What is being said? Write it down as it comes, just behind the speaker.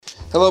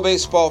Hello,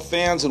 baseball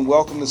fans, and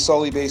welcome to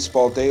Sully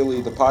Baseball Daily,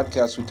 the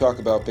podcast we talk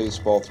about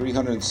baseball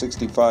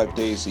 365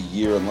 days a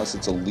year, unless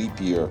it's a leap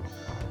year.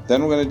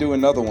 Then we're going to do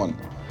another one.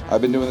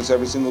 I've been doing this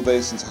every single day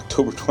since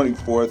October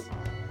 24th,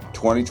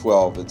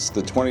 2012. It's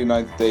the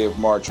 29th day of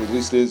March, or at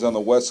least it is on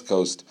the West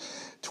Coast,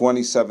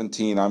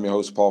 2017. I'm your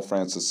host, Paul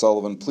Francis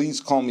Sullivan.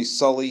 Please call me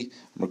Sully.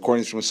 I'm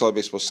recording this from a Sully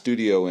Baseball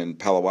studio in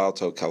Palo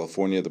Alto,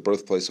 California, the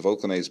birthplace of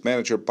Oakland A's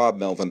manager Bob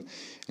Melvin,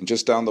 and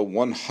just down the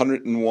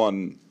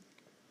 101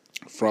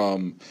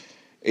 from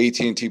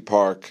AT&T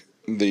Park,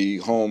 the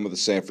home of the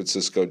San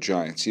Francisco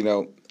Giants. You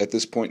know, at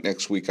this point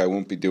next week, I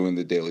won't be doing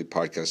the daily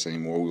podcast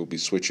anymore. We'll be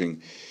switching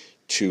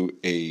to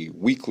a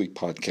weekly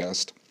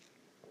podcast,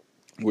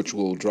 which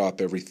will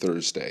drop every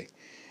Thursday.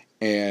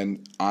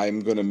 And I'm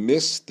going to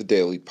miss the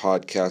daily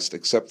podcast,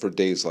 except for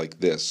days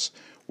like this,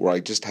 where I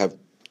just have,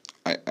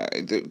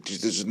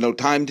 there's no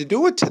time to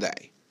do it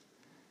today.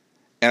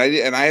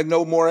 And I have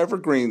no more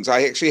evergreens.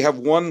 I actually have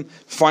one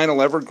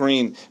final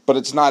evergreen, but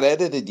it's not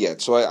edited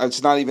yet. So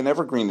it's not even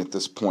evergreen at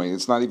this point.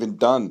 It's not even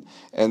done.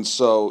 And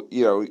so,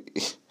 you know,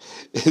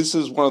 this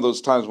is one of those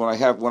times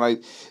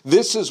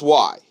this is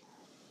why.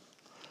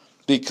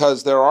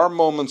 Because there are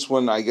moments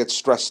when I get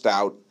stressed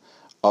out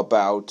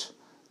about,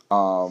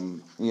 what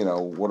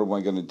am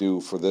I going to do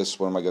for this?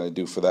 What am I going to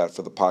do for that,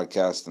 for the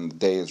podcast? And the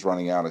day is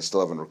running out. I still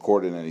haven't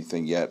recorded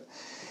anything yet.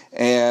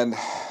 And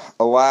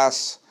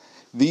alas,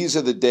 these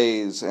are the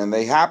days, and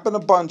they happen a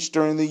bunch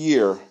during the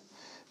year,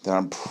 that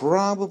I'm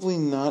probably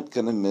not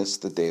going to miss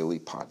the daily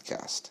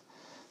podcast.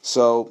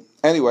 So,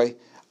 anyway,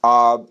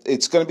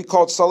 it's going to be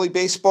called Sully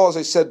Baseball, as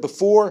I said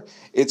before.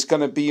 It's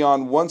going to be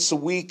on once a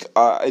week.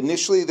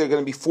 Initially, they're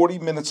going to be 40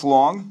 minutes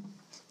long.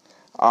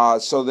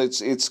 So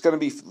it's going to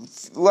be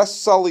less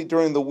Sully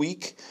during the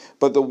week,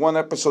 but the one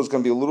episode is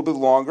going to be a little bit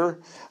longer.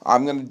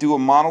 I'm going to do a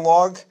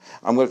monologue.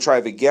 I'm going to try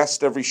to have a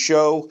guest every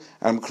show.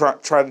 I'm going to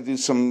try to do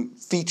some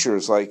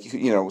features, like,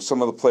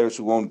 some of the players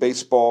who own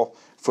baseball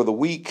for the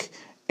week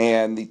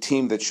and the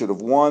team that should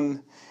have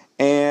won,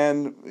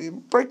 and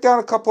break down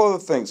a couple other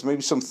things,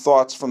 maybe some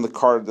thoughts from the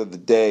card of the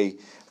day,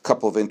 a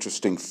couple of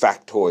interesting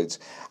factoids.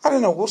 I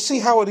don't know. We'll see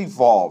how it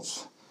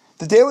evolves.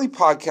 The daily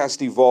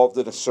podcast evolved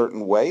in a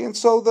certain way, and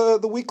so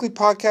the weekly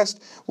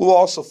podcast will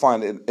also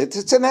find it.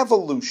 It's an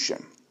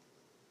evolution.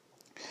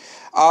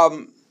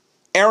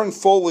 Erin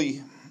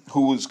Foley,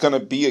 who is going to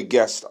be a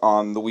guest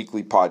on the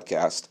weekly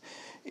podcast,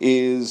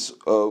 is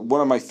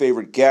one of my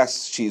favorite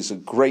guests. She's a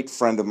great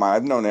friend of mine.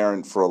 I've known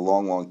Erin for a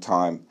long, long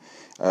time.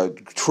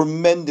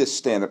 Tremendous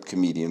stand-up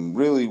comedian,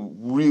 really,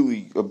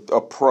 really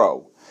a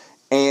pro.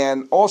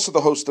 And also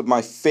the host of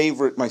my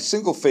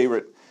single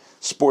favorite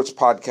sports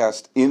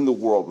podcast in the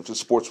world, which is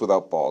Sports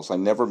Without Balls. I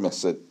never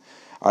miss it.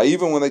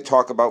 Even when they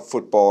talk about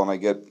football and I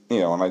get,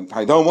 and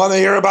I don't want to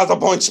hear about the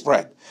point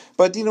spread.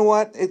 But you know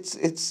what?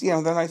 It's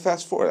then I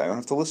fast forward. I don't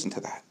have to listen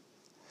to that.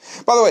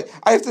 By the way,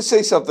 I have to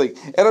say something,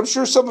 and I'm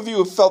sure some of you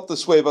have felt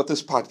this way about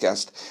this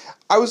podcast.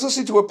 I was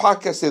listening to a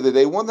podcast the other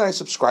day, one that I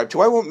subscribe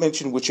to. I won't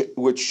mention which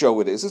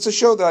show it is. It's a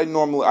show that I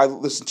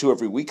listen to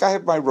every week. I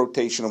have my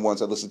rotation of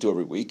ones I listen to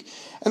every week.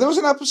 And there was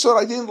an episode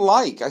I didn't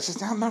like. I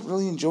said, I'm not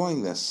really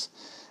enjoying this.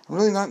 I'm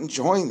really not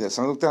enjoying this.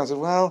 And I looked down and said,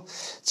 well,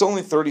 it's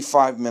only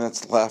 35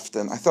 minutes left.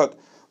 And I thought,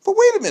 but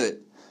wait a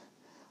minute.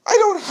 I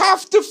don't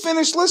have to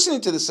finish listening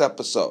to this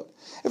episode.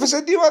 If I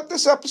said, you know what,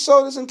 this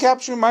episode isn't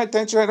capturing my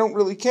attention, I don't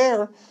really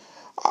care,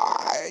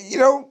 I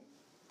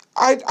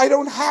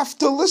don't have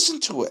to listen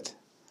to it.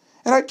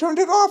 And I turned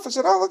it off. I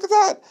said, oh, look at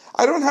that.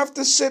 I don't have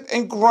to sit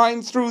and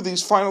grind through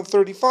these final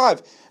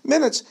 35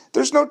 minutes.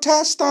 There's no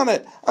test on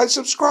it. I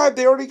subscribed.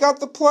 They already got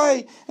the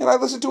play. And I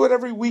listen to it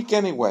every week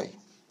anyway.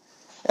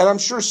 And I'm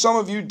sure some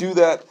of you do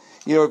that.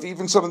 If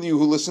even some of you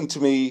who listen to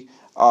me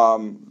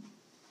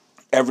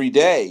every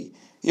day,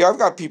 I've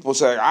got people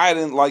saying, I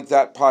didn't like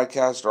that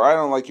podcast, or I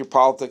don't like your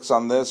politics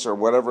on this, or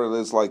whatever it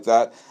is like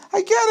that.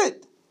 I get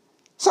it.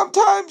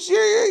 Sometimes,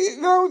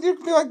 you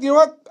can be like, you know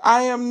what,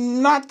 I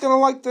am not going to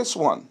like this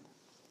one.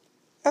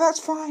 And that's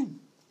fine.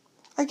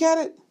 I get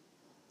it.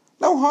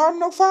 No harm,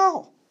 no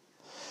foul.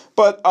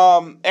 But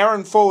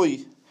Erin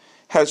Foley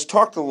has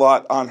talked a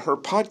lot on her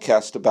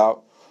podcast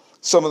about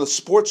some of the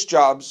sports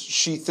jobs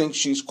she thinks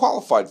she's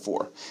qualified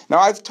for. Now,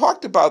 I've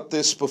talked about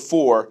this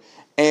before,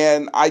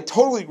 and I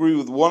totally agree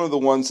with one of the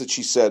ones that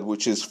she said,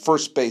 which is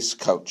first base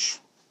coach.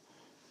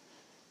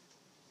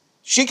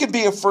 She can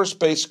be a first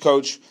base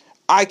coach.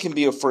 I can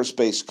be a first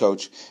base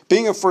coach.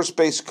 Being a first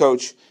base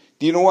coach,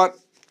 do you know what?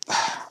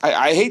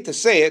 I hate to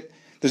say it,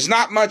 there's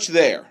not much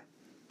there.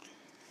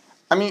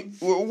 I mean,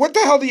 what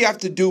the hell do you have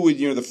to do when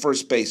you're the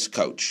first base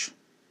coach?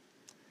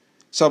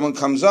 Someone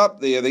comes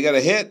up, they got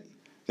a hit,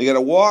 they got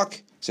to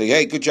walk, say,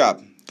 hey, good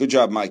job,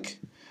 Mike.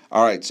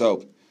 All right,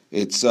 so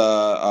it's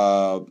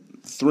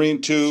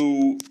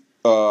 3-2,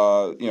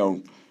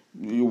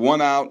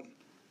 1 out,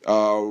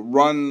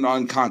 run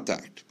on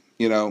contact,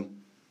 I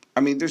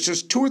mean, there's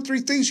just 2 or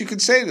 3 things you can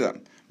say to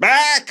them.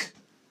 Back!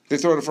 They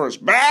throw to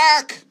first.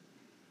 Back!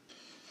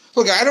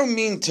 Look, I don't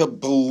mean to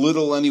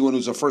belittle anyone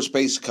who's a first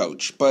base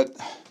coach, but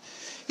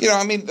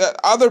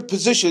Other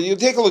position. You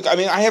take a look.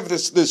 I have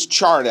this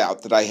chart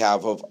out that I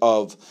have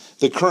of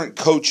the current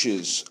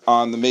coaches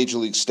on the major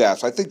league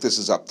staffs. I think this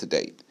is up to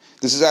date.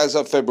 This is as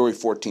of February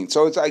 14th.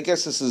 So I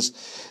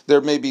guess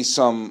there may be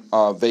some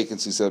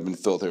vacancies that have been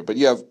filled here. But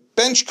you have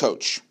bench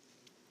coach.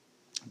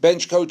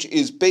 Bench coach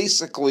is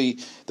basically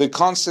the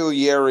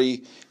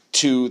consigliere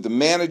to the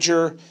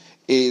manager,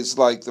 is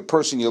like the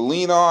person you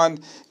lean on,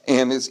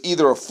 and is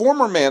either a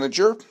former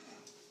manager.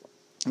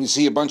 You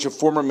see a bunch of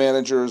former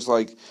managers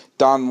like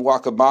Don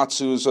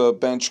Wakamatsu's a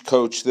bench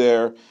coach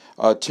there.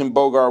 Tim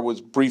Bogar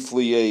was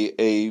briefly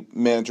a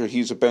manager.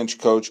 He's a bench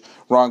coach.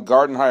 Ron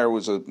Gardenhire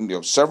was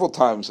several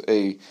times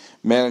a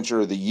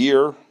manager of the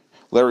year.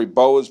 Larry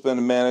Bow has been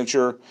a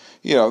manager.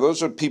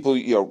 Those are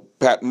people,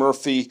 Pat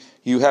Murphy.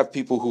 You have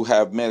people who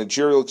have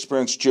managerial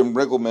experience, Jim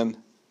Riggleman.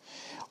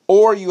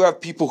 Or you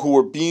have people who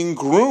are being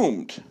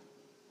groomed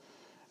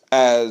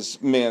as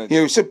managers.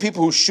 You said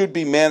people who should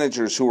be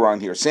managers who are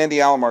on here. Sandy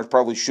Alomar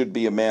probably should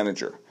be a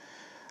manager.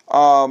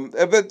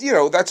 But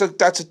that's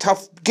a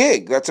tough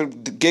gig. That's a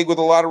gig with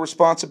a lot of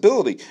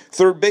responsibility.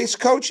 Third base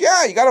coach,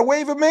 yeah, you got to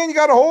wave him in, you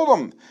got to hold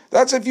him.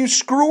 That's if you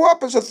screw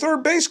up as a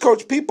third base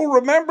coach, people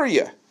remember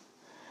you.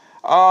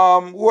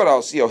 What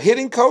else?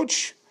 Hitting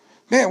coach,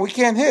 man, we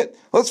can't hit.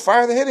 Let's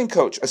fire the hitting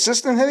coach.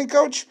 Assistant hitting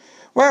coach,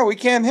 well, we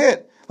can't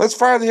hit. Let's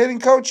fire the hitting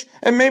coach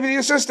and maybe the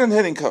assistant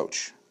hitting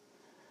coach.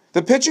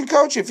 The pitching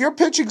coach, if your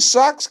pitching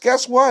sucks,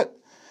 guess what?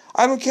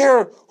 I don't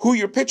care who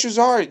your pitchers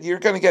are.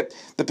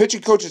 The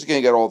pitching coach is going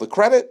to get all the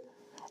credit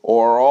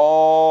or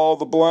all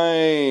the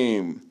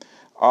blame.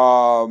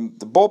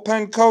 The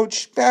bullpen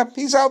coach,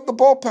 he's out in the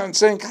bullpen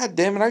saying, God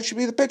damn it, I should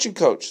be the pitching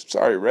coach.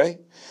 Sorry, Ray.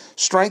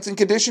 Strength and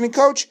conditioning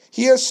coach,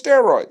 he has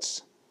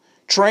steroids.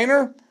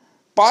 Trainer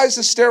buys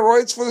the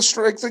steroids for the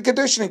strength and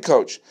conditioning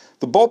coach.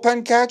 The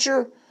bullpen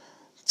catcher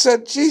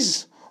said,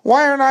 geez,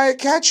 why aren't I a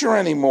catcher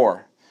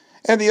anymore?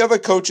 And the other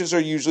coaches are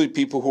usually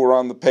people who are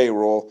on the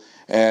payroll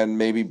and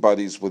maybe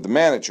buddies with the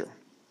manager.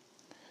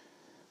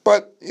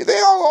 But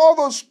all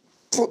those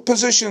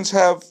positions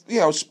have,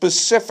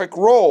 specific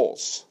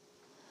roles.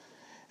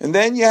 And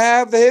then you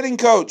have the hitting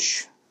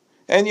coach.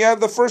 And you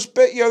have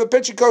the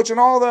pitching coach and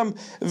all of them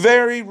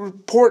very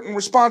important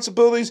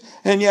responsibilities.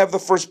 And you have the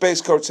first base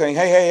coach saying,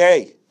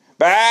 hey,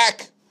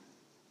 back.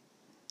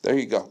 There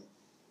you go.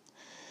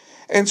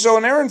 And so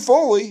Erin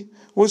Foley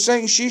was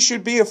saying she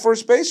should be a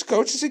first base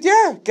coach. I said,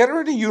 yeah, get her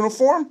in a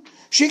uniform.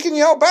 She can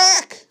yell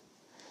back.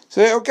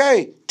 Say,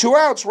 okay, 2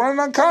 outs, running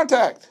on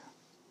contact.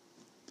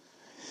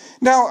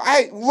 Now,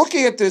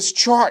 looking at this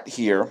chart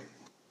here,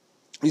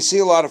 you see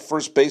a lot of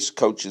first base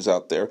coaches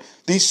out there.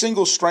 The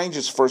single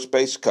strangest first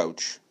base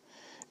coach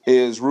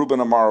is Ruben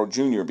Amaro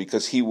Jr.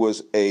 because he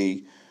was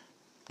a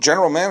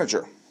general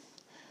manager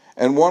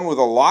and one with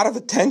a lot of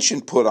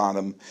attention put on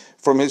him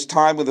from his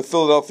time with the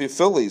Philadelphia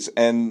Phillies,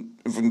 and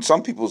in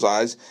some people's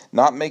eyes,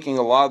 not making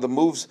a lot of the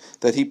moves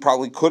that he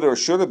probably could or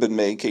should have been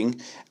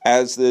making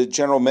as the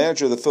general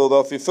manager of the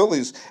Philadelphia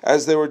Phillies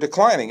as they were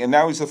declining. And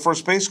now he's the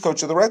first base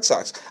coach of the Red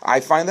Sox.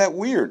 I find that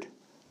weird.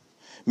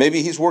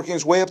 Maybe he's working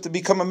his way up to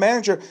become a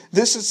manager.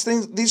 These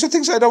are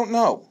things I don't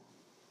know.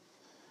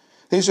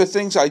 These are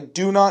things I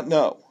do not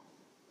know.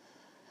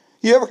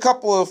 You have a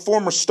couple of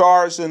former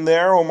stars in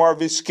there. Omar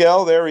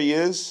Vizquel, there he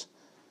is.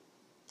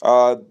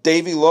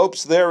 Davey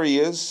Lopes, there he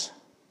is.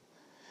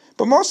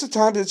 But most of the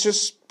time, it's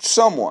just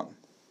someone.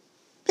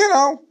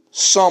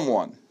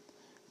 Someone.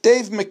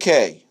 Dave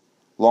McKay,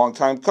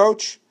 longtime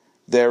coach,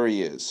 there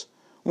he is.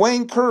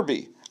 Wayne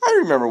Kirby, I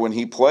remember when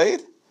he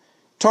played.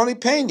 Tony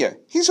Pena,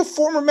 he's a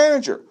former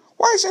manager.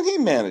 Why isn't he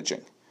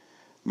managing?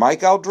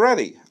 Mike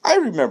Aldretti, I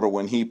remember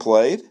when he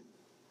played.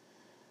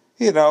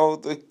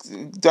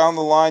 Down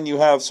the line you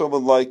have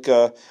someone like,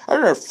 I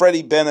remember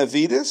Freddie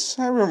Benavides.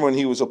 I remember when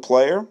he was a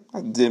player.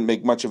 It didn't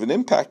make much of an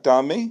impact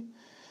on me.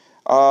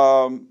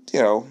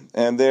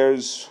 And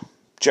there's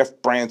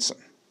Jeff Branson.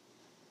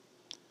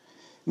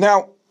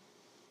 Now,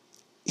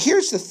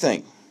 here's the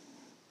thing.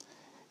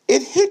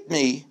 It hit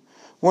me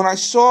when I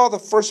saw the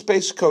first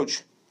base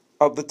coach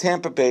of the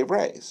Tampa Bay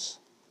Rays,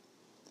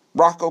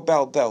 Rocco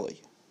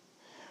Baldelli.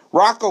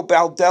 Rocco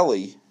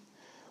Baldelli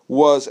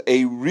was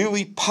a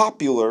really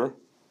popular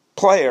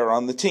player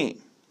on the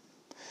team.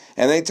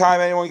 And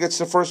anytime anyone gets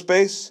to first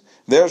base,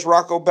 there's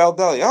Rocco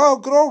Baldelli. Oh,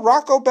 good old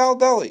Rocco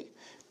Baldelli.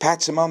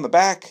 Pats him on the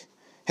back.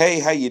 Hey,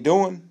 how you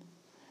doing?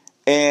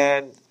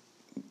 And,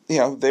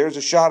 there's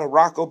a shot of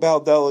Rocco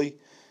Baldelli.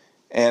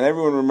 And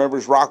everyone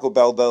remembers Rocco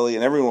Baldelli,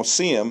 and everyone will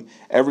see him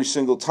every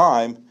single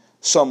time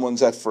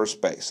someone's at first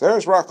base.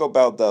 There's Rocco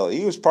Baldelli.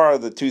 He was part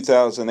of the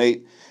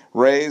 2008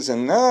 Rays,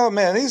 and, oh,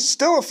 man, he's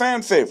still a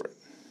fan favorite.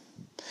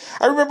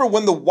 I remember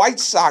when the White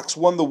Sox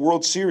won the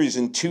World Series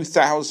in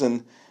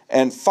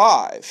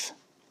 2005,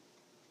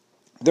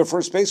 their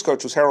first base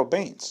coach was Harold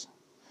Baines.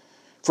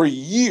 For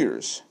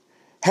years,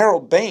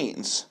 Harold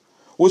Baines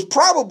was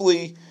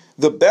probably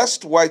the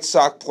best White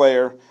Sox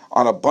player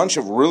on a bunch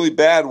of really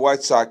bad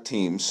White Sox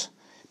teams,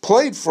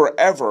 played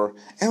forever,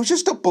 and was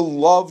just a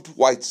beloved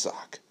White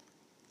Sox.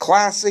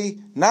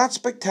 Classy, not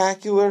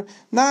spectacular,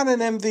 not an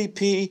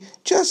MVP,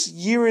 just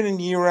year in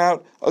and year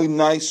out, a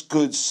nice,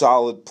 good,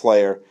 solid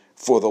player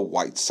for the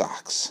White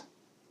Sox.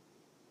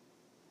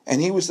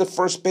 And he was the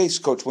first base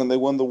coach when they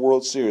won the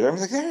World Series. I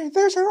was like, hey,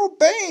 there's Harold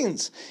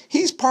Baines.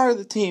 He's part of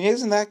the team.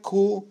 Isn't that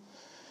cool?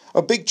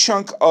 A big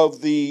chunk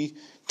of the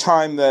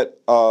time that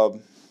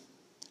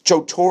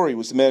Joe Torre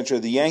was the manager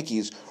of the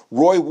Yankees,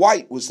 Roy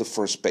White was the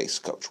first base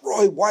coach.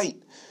 Roy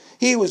White.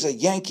 He was a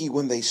Yankee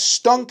when they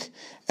stunk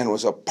and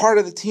was a part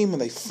of the team when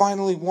they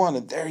finally won.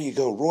 And there you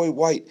go, Roy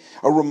White,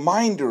 a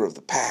reminder of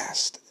the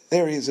past.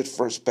 There he is at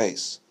first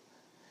base.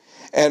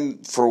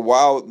 And for a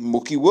while,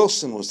 Mookie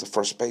Wilson was the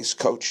first base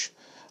coach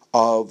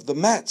of the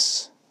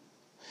Mets.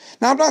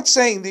 Now, I'm not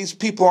saying these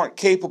people aren't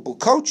capable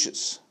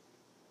coaches.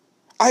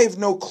 I have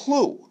no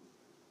clue.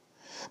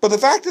 But the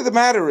fact of the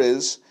matter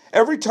is,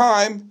 every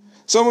time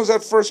someone's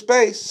at first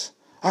base,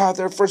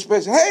 they're at first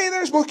base, hey,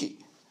 there's Mookie.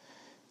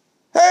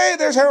 Hey,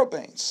 there's Harold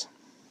Baines.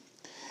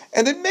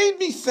 And it made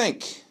me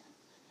think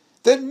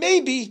that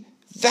maybe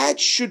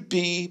that should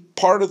be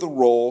part of the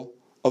role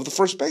of the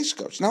first base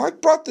coach. Now,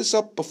 I've brought this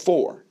up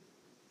before.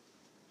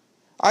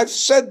 I've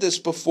said this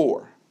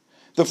before.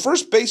 The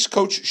first base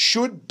coach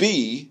should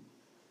be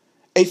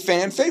a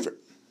fan favorite.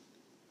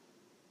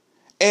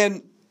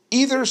 And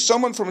either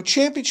someone from a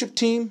championship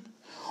team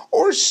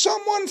or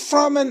someone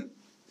from a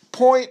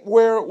point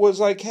where it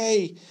was like,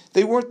 hey,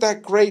 they weren't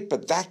that great,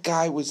 but that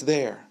guy was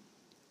there.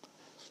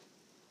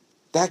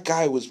 That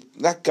guy was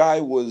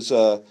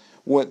the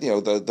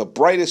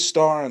brightest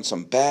star in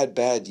some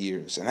bad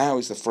years, and now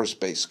he's the first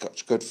base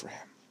coach. Good for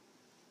him.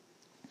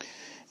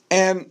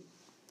 And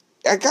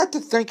I got to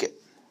thinking,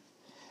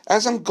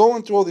 as I'm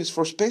going through all these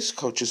first base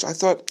coaches, I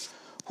thought,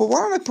 well,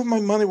 why don't I put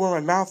my money where my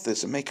mouth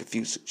is and make a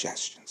few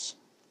suggestions?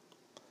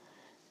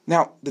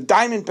 Now, the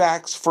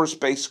Diamondbacks' first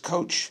base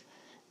coach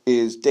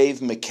is Dave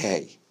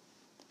McKay.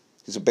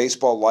 He's a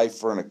baseball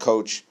lifer and a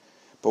coach,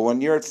 but when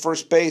you're at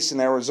first base in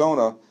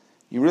Arizona,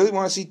 you really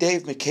want to see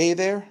Dave McKay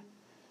there?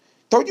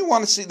 Don't you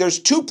want to see? There's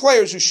two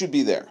players who should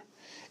be there.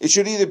 It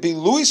should either be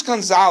Luis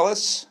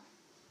Gonzalez,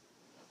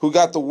 who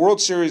got the World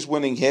Series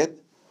winning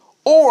hit,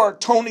 or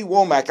Tony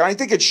Womack. And I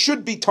think it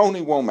should be Tony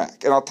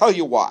Womack, and I'll tell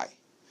you why.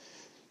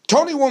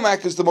 Tony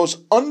Womack is the most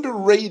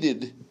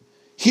underrated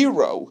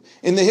hero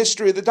in the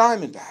history of the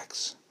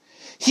Diamondbacks.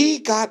 He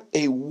got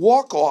a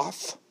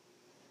walk-off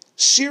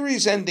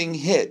series-ending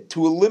hit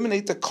to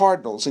eliminate the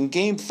Cardinals in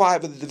Game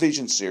 5 of the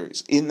Division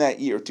Series in that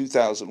year,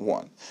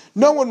 2001.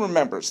 No one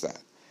remembers that.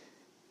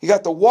 He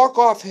got the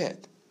walk-off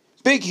hit.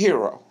 Big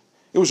hero.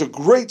 It was a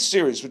great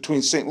series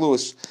between St.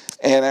 Louis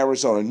and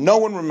Arizona. No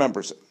one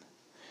remembers it.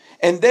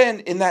 And then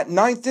in that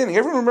ninth inning,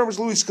 everyone remembers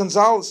Luis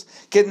Gonzalez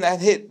getting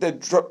that hit that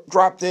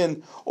dropped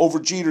in over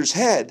Jeter's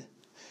head.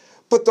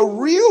 But the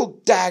real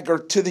dagger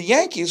to the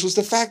Yankees was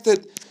the fact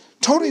that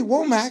Tony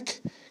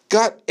Womack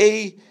got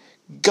a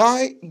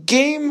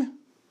game-tying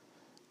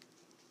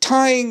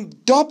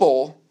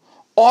double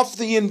off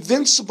the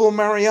invincible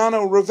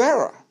Mariano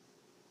Rivera.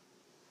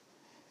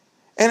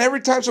 And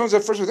every time someone's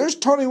at first, there's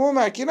Tony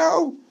Womack,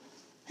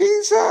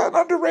 he's an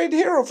underrated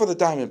hero for the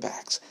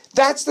Diamondbacks.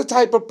 That's the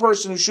type of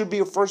person who should be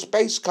a first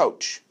base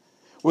coach,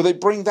 where they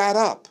bring that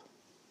up.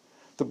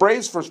 The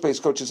Braves' first base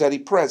coach is Eddie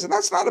Perez, and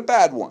that's not a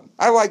bad one.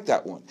 I like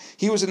that one.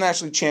 He was a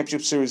National League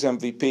Championship Series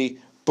MVP.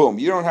 Boom.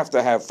 You don't have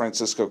to have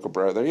Francisco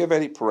Cabrera there. You have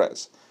Eddie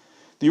Perez.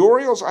 The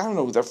Orioles, I don't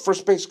know, their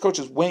first base coach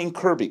is Wayne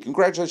Kirby.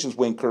 Congratulations,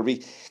 Wayne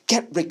Kirby.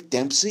 Get Rick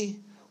Dempsey,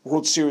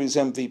 World Series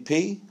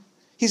MVP.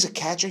 He's a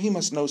catcher. He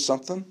must know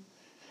something.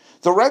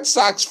 The Red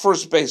Sox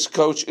first base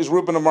coach is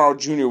Ruben Amaro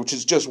Jr., which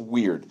is just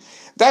weird.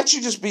 That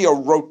should just be a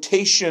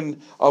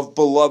rotation of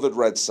beloved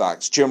Red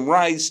Sox. Jim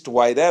Rice,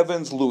 Dwight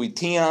Evans, Louis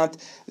Tiant.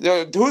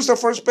 Who's the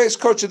first base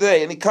coach of the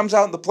day? And he comes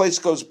out and the place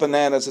goes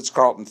bananas. It's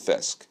Carlton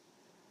Fisk.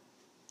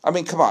 I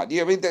mean, come on.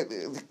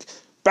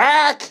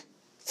 Back!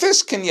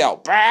 Fisk can yell,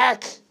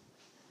 back!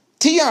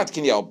 Tiant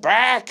can yell,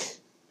 back!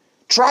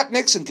 Trot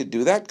Nixon could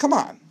do that. Come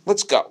on,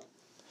 let's go.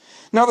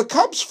 Now, the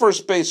Cubs'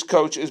 first base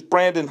coach is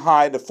Brandon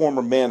Hyde, a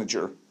former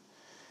manager.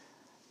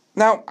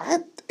 Now,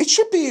 it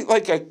should be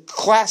like a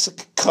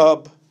classic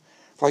Cub,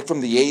 like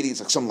from the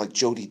 80s, like something like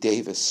Jody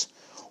Davis.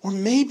 Or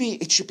maybe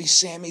it should be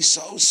Sammy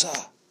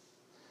Sosa.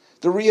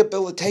 The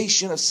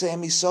rehabilitation of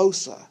Sammy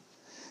Sosa.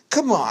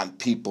 Come on,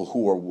 people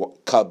who are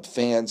Cub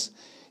fans.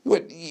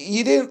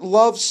 You didn't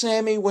love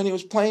Sammy when he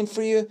was playing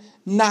for you?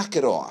 Knock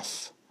it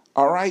off.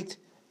 All right?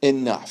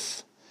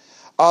 Enough.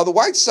 The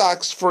White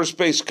Sox first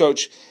base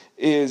coach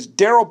is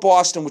Darryl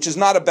Boston, which is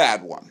not a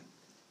bad one,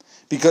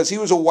 because he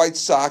was a White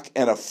Sox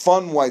and a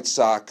fun White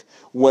Sox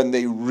when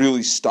they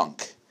really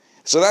stunk.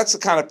 So that's the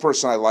kind of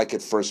person I like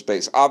at first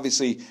base.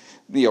 Obviously,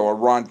 a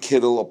Ron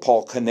Kittle, a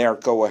Paul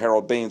Konerko, a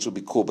Harold Baines would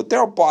be cool, but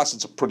Darryl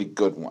Boston's a pretty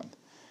good one.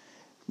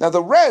 Now,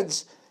 the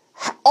Reds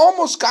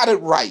almost got it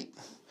right.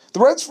 The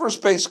Reds'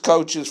 first base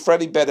coach is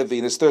Freddie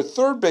Benavides. Their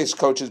third base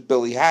coach is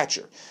Billy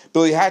Hatcher.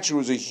 Billy Hatcher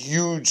was a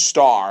huge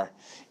star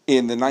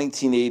in the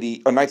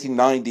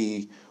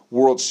 1990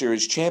 World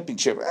Series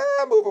championship.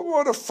 Move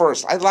over to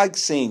first. I like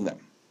seeing them.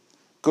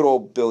 Good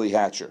old Billy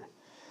Hatcher.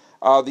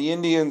 The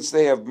Indians,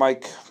 they have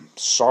Mike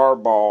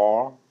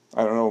Sarbaugh.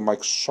 I don't know who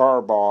Mike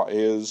Sarbaugh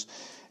is.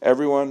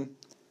 Everyone,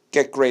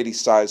 get Grady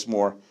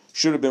Sizemore.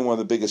 Should have been one of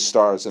the biggest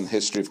stars in the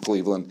history of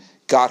Cleveland.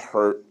 Got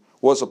hurt.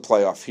 Was a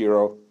playoff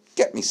hero.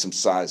 Get me some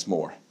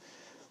Sizemore.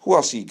 Who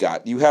else you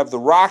got? You have the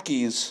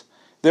Rockies.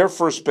 Their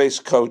first base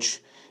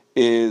coach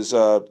is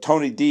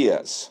Tony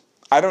Diaz.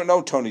 I don't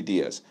know Tony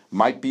Diaz.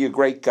 Might be a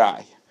great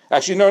guy.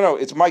 Actually, no,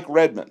 it's Mike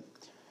Redmond.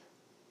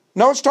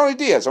 No, it's Tony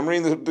Diaz. I'm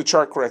reading the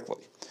chart correctly.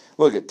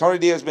 Look, Tony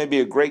Diaz may be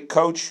a great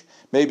coach,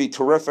 may be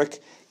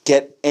terrific.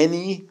 Get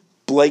any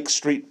Blake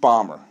Street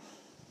bomber.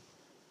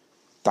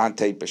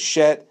 Dante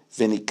Bichette,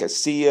 Vinny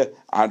Casilla,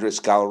 Andres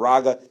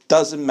Galarraga,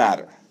 doesn't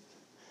matter.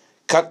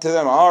 Cut to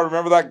them. Oh,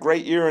 remember that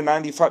great year in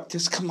 95?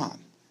 Just come on.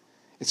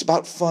 It's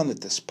about fun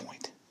at this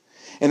point.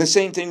 And the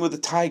same thing with the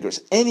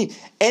Tigers. Any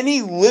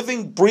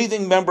living,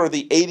 breathing member of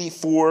the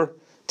 84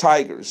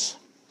 Tigers.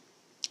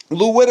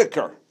 Lou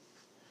Whitaker.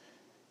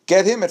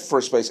 Get him at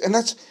first base. And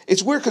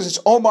it's weird because it's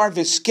Omar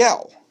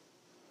Vizquel,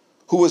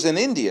 who was an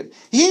Indian.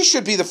 He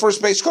should be the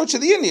first base coach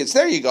of the Indians.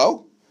 There you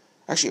go.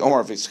 Actually,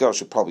 Omar Vizquel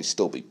should probably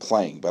still be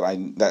playing, but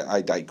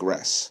I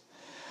digress.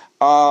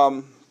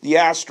 The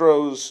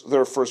Astros,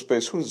 their first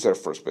base, who's their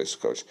first base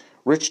coach?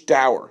 Rich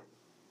Dower.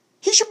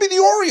 He should be the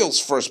Orioles'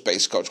 first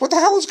base coach. What the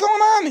hell is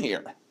going on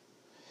here?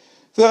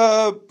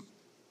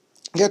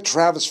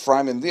 Travis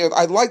Fryman.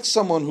 I like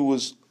someone who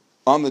was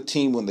on the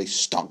team when they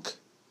stunk.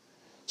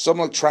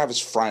 Someone like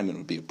Travis Fryman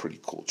would be a pretty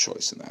cool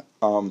choice in that.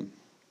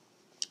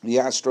 The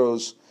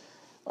Astros,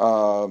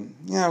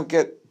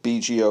 get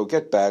BGO,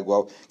 get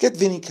Bagwell, get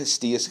Vinny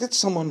Castillas, get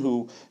someone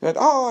who,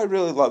 I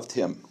really loved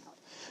him.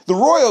 The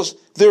Royals,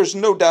 there's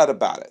no doubt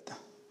about it.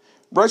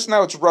 Right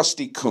now it's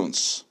Rusty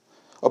Kuntz,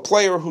 a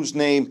player whose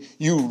name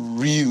you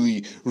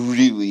really,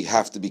 really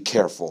have to be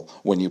careful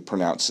when you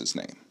pronounce his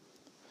name.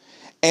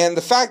 And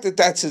the fact that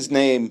that's his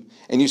name,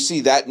 and you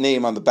see that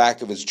name on the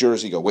back of his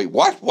jersey, go, wait,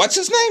 what? What's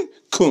his name?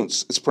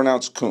 Kuntz. It's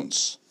pronounced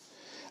Kuntz.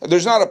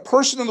 There's not a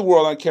person in the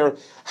world, I don't care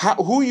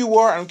who you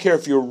are, I don't care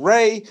if you're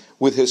Ray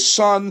with his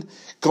son,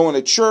 going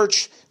to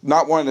church,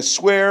 not wanting to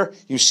swear,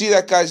 you see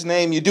that guy's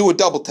name, you do a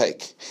double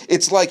take.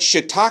 It's like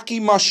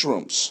shiitake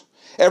mushrooms.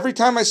 Every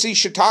time I see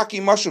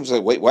shiitake mushrooms, I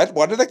say, wait, what?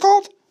 What are they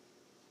called?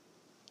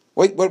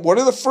 Wait, what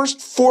are the first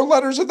 4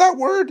 letters of that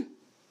word?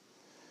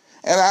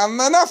 And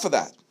enough of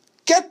that.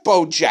 Get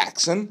Bo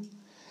Jackson.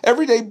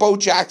 Every day Bo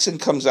Jackson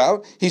comes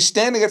out, he's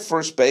standing at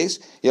first base,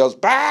 he yells,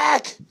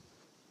 back!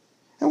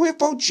 And we have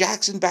Bo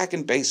Jackson back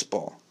in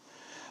baseball.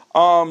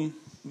 The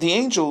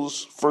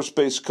Angels' first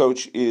base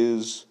coach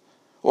is,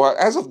 well,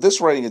 as of this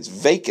writing, it's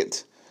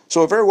vacant.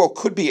 So it very well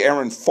could be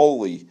Aaron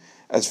Foley,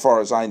 as far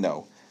as I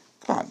know.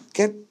 Come on,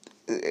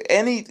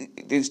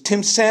 is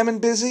Tim Salmon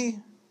busy?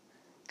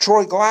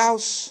 Troy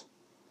Glaus?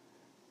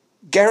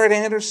 Garrett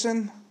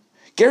Anderson?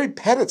 Gary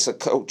Pettit's a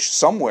coach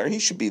somewhere. He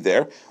should be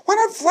there. Why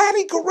not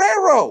Vladdy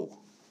Guerrero?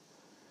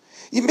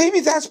 Maybe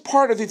that's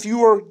part of, if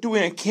you are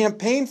doing a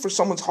campaign for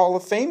someone's Hall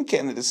of Fame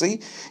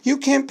candidacy, you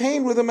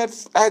campaign with him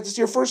as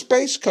your first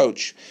base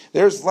coach.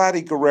 There's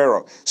Vladdy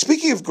Guerrero.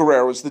 Speaking of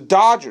Guerreros, the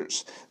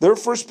Dodgers, their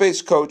first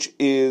base coach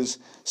is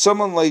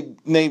someone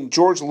named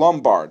George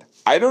Lombard.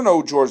 I don't know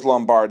who George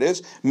Lombard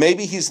is.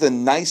 Maybe he's the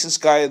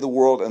nicest guy in the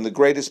world and the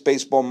greatest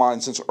baseball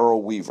mind since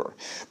Earl Weaver.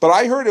 But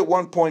I heard at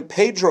one point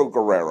Pedro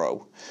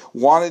Guerrero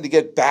wanted to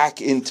get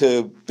back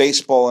into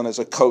baseball and as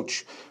a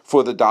coach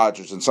for the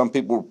Dodgers, and some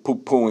people were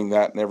poo-pooing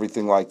that and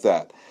everything like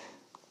that.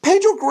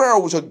 Pedro Guerrero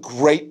was a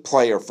great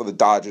player for the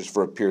Dodgers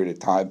for a period of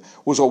time,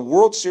 was a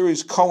World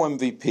Series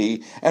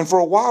co-MVP, and for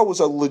a while was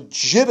a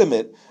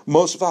legitimate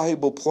most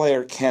valuable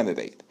player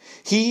candidate.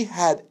 He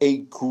had a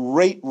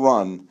great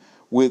run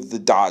with the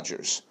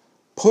Dodgers.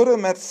 Put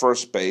him at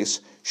first base,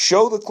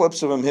 show the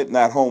clips of him hitting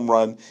that home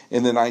run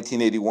in the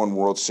 1981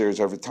 World Series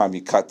every time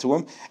you cut to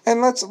him,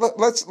 and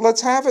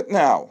let's have it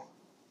now.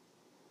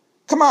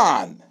 Come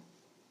on.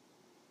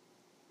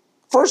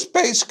 First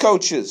base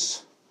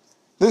coaches.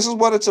 This is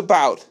what it's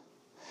about.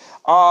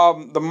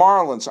 The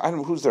Marlins, I don't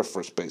know who's their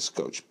first base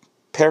coach.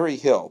 Perry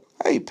Hill.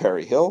 Hey,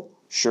 Perry Hill.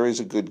 Sure, he's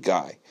a good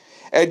guy.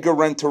 Edgar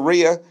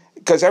Renteria,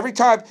 because every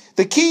time,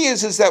 the key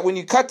is that when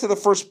you cut to the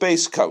first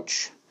base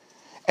coach,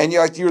 and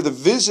you're the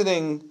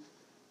visiting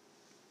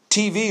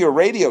TV or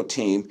radio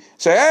team,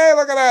 say, hey,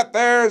 look at that,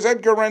 there's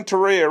Edgar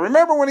Renteria.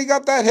 Remember when he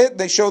got that hit?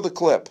 They show the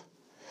clip.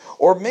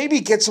 Or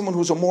maybe get someone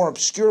who's a more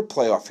obscure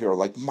playoff hero,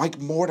 like Mike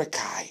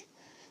Mordecai.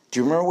 Do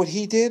you remember what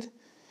he did?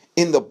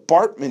 In the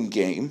Bartman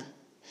game,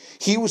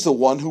 he was the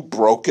one who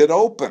broke it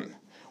open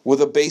with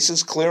a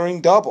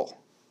bases-clearing double.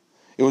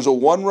 It was a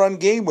one-run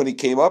game when he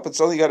came up, and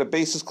suddenly he got a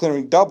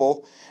bases-clearing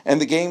double, and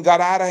the game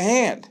got out of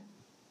hand.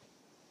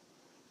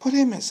 Put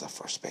him as the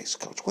first base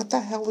coach. What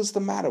the hell is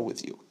the matter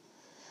with you?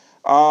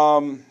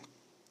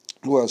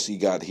 Who else you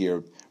got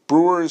here?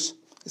 Brewers,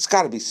 it's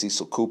got to be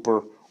Cecil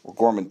Cooper or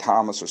Gorman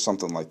Thomas or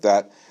something like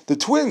that. The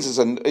Twins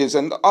is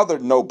another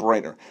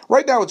no-brainer.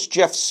 Right now it's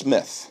Jeff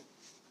Smith.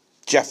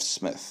 Jeff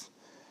Smith.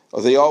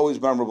 Oh, the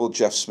always memorable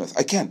Jeff Smith.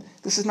 Again,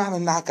 this is not a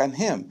knock on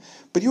him,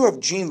 but you have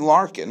Gene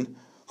Larkin,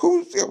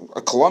 who's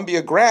a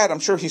Columbia grad. I'm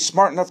sure he's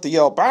smart enough to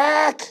yell,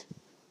 back!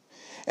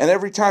 And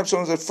every time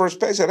someone's at first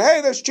base, said,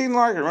 hey, that's Gene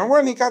Lockett. Remember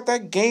when he got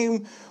that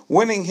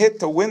game-winning hit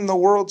to win the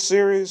World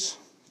Series?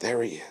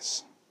 There he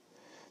is.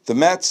 The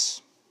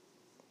Mets,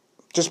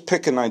 just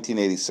pick a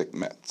 1986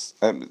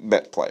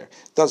 Met player.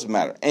 Doesn't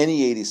matter.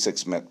 Any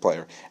 86 Met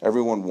player.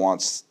 Everyone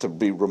wants to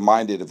be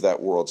reminded of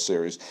that World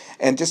Series.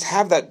 And just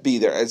have that be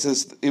there.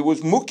 It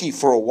was Mookie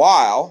for a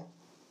while.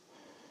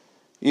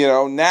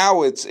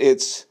 Now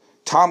it's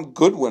Tom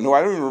Goodwin, who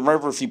I don't even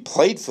remember if he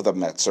played for the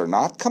Mets or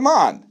not. Come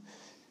on.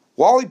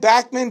 Wally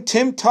Backman,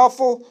 Tim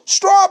Tuffle,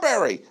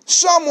 Strawberry,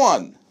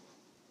 someone.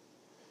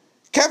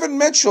 Kevin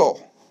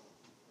Mitchell.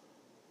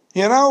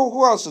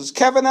 Who else is?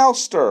 Kevin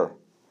Elster.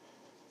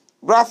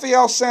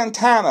 Rafael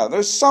Santana.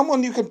 There's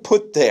someone you can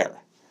put there.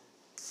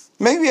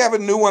 Maybe have a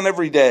new one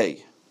every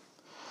day.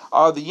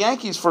 The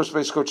Yankees' first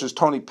base coach is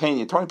Tony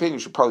Pena. Tony Pena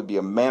should probably be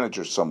a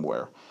manager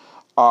somewhere.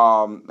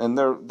 And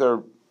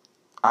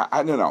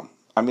I don't know.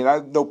 I mean, I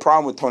have no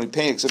problem with Tony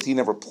Pena, except he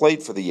never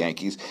played for the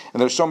Yankees.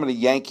 And there's so many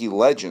Yankee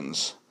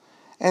legends.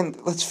 And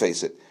let's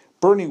face it,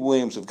 Bernie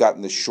Williams have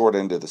gotten the short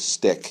end of the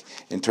stick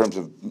in terms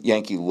of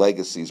Yankee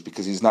legacies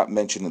because he's not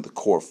mentioned in the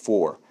core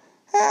four.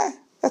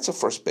 That's a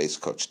first base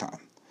coach time.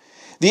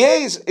 The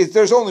A's,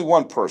 there's only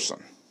one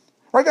person.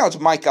 Right now it's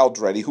Mike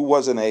Aldrete, who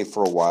was an A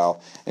for a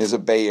while, and is a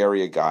Bay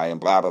Area guy,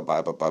 and blah, blah,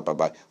 blah, blah, blah, blah,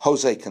 blah.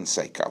 Jose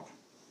Canseco.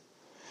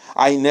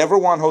 I never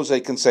want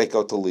Jose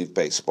Canseco to leave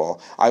baseball.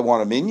 I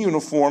want him in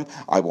uniform.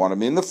 I want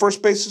him in the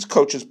first base's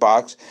coach's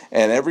box.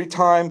 And every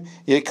time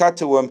you cut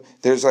to him,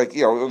 there's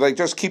they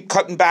just keep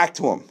cutting back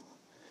to him.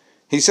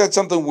 He said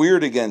something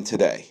weird again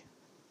today.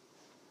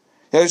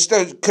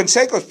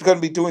 Canseco's going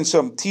to be doing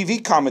some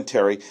TV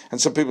commentary, and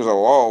some people say,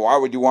 oh, why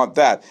would you want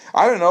that?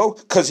 I don't know,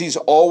 because he's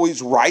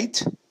always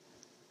right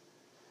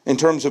in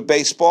terms of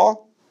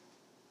baseball.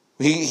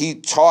 He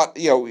taught,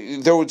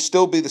 there would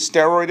still be the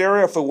steroid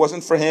era if it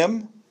wasn't for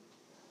him.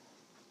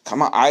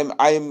 Come on,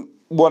 I'm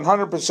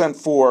 100%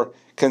 for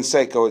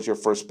Canseco as your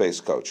first base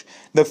coach.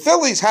 The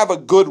Phillies have a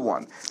good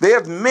one. They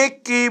have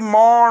Mickey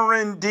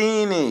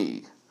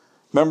Morandini.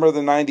 Remember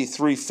the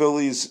 93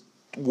 Phillies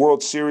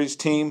World Series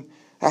team?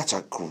 That's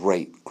a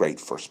great,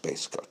 great first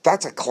base coach.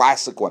 That's a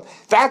classic one.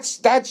 That's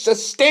a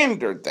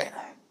standard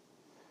there.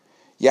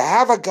 You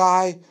have a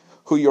guy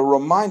who you're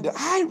reminded,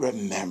 I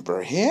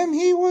remember him.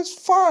 He was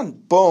fun.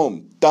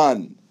 Boom,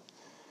 done.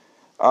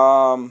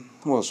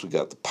 Who else we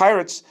got? The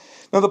Pirates.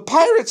 Now, the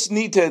Pirates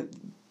need to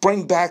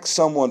bring back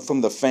someone from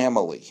the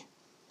family.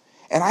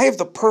 And I have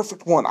the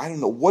perfect one. I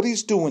don't know what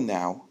he's doing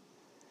now.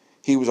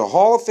 He was a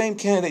Hall of Fame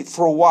candidate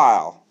for a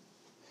while.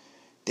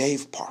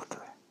 Dave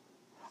Parker.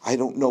 I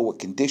don't know what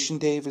condition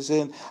Dave is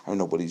in. I don't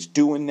know what he's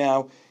doing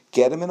now.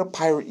 Get him in a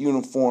Pirate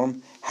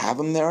uniform. Have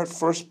him there at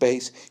first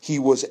base. He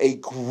was a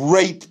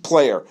great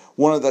player.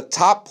 One of the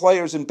top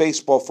players in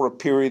baseball for a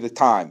period of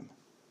time.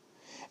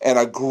 And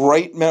a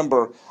great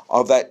member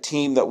of that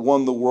team that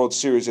won the World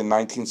Series in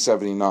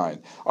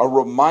 1979. A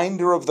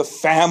reminder of the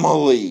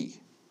family.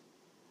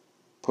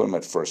 Put him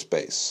at first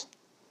base.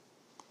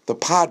 The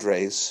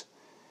Padres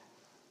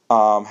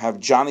have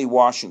Johnny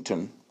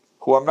Washington,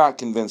 who I'm not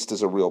convinced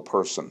is a real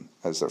person,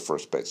 as their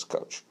first base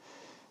coach.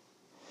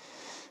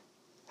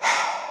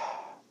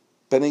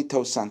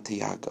 Benito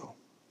Santiago.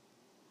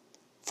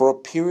 For a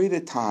period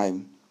of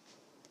time,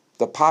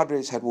 the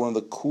Padres had one of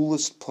the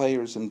coolest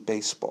players in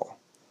baseball.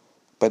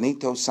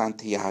 Benito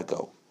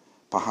Santiago,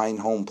 behind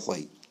home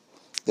plate.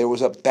 There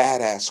was a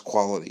badass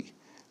quality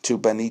to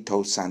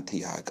Benito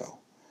Santiago.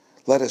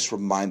 Let us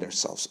remind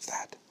ourselves of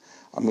that.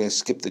 I'm going to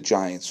skip the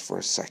Giants for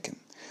a second.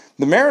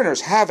 The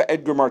Mariners have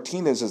Edgar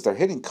Martinez as their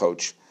hitting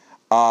coach.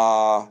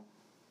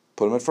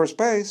 Put him at first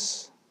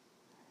base.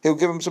 He'll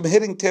give him some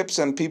hitting tips,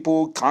 and people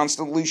will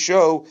constantly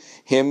show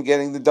him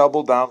getting the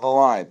double down the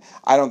line.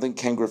 I don't think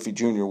Ken Griffey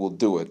Jr. will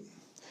do it.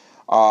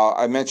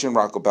 I mentioned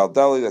Rocco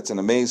Baldelli. That's an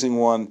amazing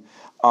one.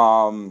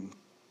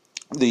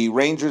 The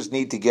Rangers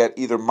need to get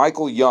either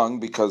Michael Young,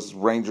 because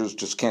Rangers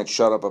just can't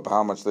shut up about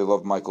how much they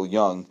love Michael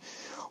Young,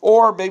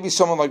 or maybe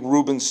someone like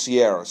Ruben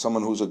Sierra,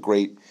 someone who's a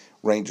great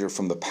Ranger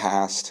from the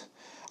past.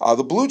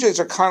 The Blue Jays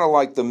are kind of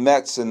like the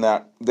Mets in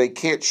that they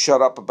can't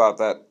shut up about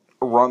that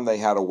run they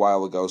had a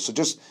while ago. So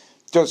just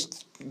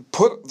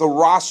put the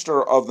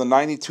roster of the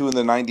 92 and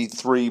the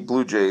 93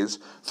 Blue Jays,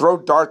 throw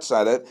darts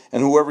at it,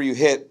 and whoever you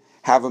hit,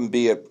 have them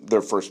be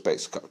their first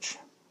base coach.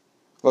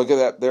 Look at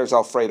that. There's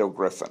Alfredo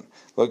Griffin.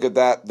 Look at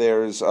that.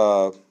 There's,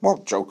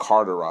 Joe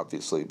Carter,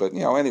 obviously. But,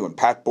 anyone.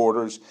 Pat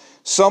Borders.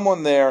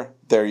 Someone there.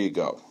 There you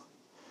go.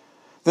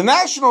 The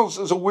Nationals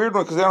is a weird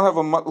one because they don't have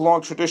a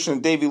long tradition.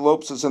 And Davey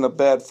Lopes isn't a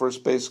bad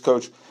first base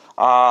coach.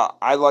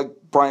 I like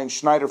Brian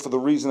Schneider for the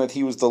reason that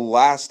he was the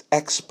last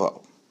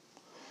Expo.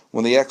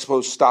 When the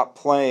Expos stopped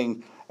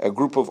playing, a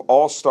group of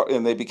all-stars,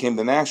 and they became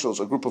the Nationals,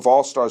 a group of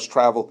all-stars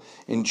travel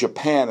in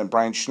Japan, and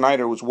Brian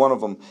Schneider was one of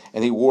them,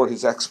 and he wore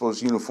his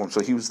Expos uniform.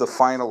 So he was the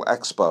final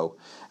Expo,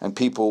 and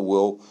people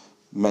will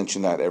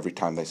mention that every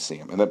time they see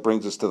him. And that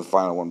brings us to the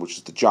final one, which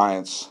is the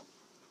Giants.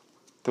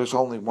 There's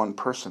only one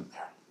person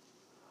there.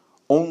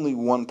 only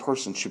one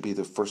person should be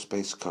the first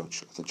base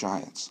coach of the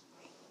Giants.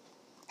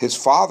 His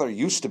father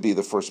used to be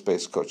the first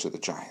base coach of the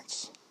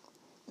Giants,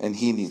 and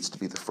he needs to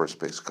be the first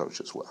base coach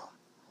as well.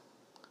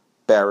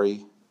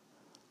 Barry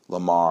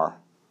Lamar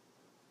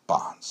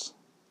Bonds.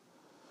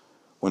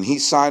 When he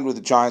signed with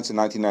the Giants in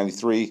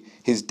 1993,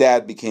 his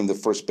dad became the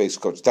first base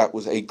coach. That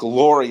was a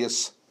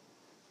glorious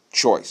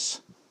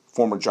choice.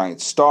 Former Giant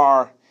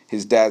star,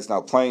 his dad's now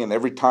playing, and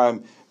every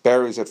time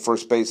Barry's at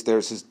first base,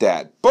 there's his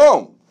dad.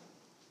 Boom!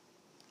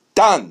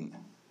 Done!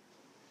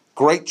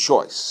 Great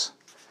choice.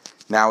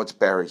 Now it's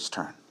Barry's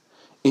turn.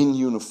 In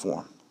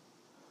uniform.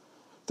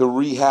 The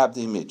rehabbed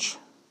image.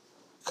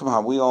 Come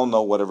on, we all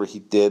know whatever he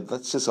did.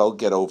 Let's just all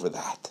get over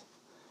that.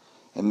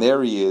 And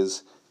there he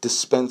is,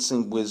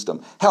 dispensing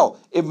wisdom. Hell,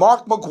 if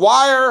Mark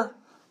McGwire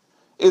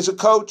is a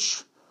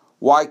coach,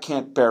 why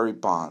can't Barry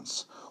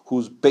Bonds,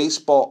 whose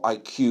baseball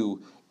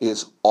IQ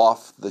is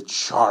off the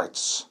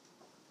charts?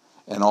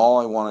 And all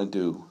I want to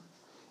do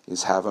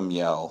is have him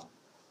yell,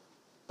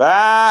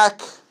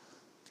 "Back!"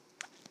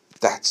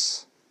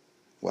 That's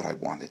what I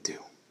want to do.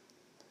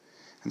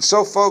 And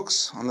so,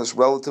 folks, on this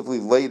relatively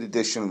late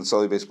edition of the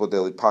Sully Baseball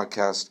Daily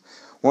Podcast,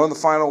 one of the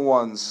final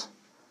ones,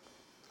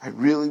 I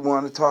really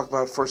want to talk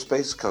about first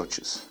base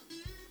coaches.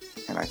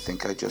 And I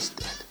think I just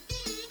did.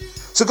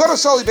 So go to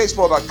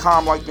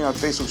SullyBaseball.com, like me on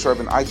Facebook, subscribe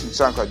on iTunes,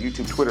 SoundCloud,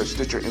 YouTube, Twitter,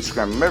 Stitcher,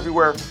 Instagram, I'm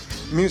everywhere.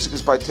 Music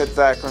is by Ted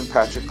Thacker and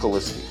Patrick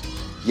Kaliski.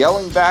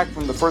 Yelling back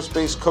from the first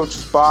base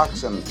coach's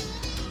box and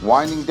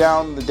winding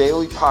down the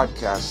daily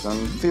podcast.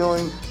 I'm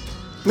feeling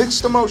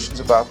mixed emotions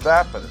about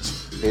that, but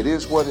it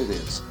is what it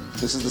is.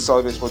 This is the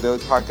Sully Baseball Daily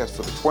Podcast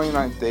for the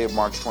 29th day of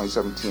March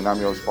 2017. I'm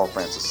your host, Paul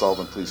Francis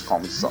Sullivan. Please call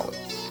me Sully.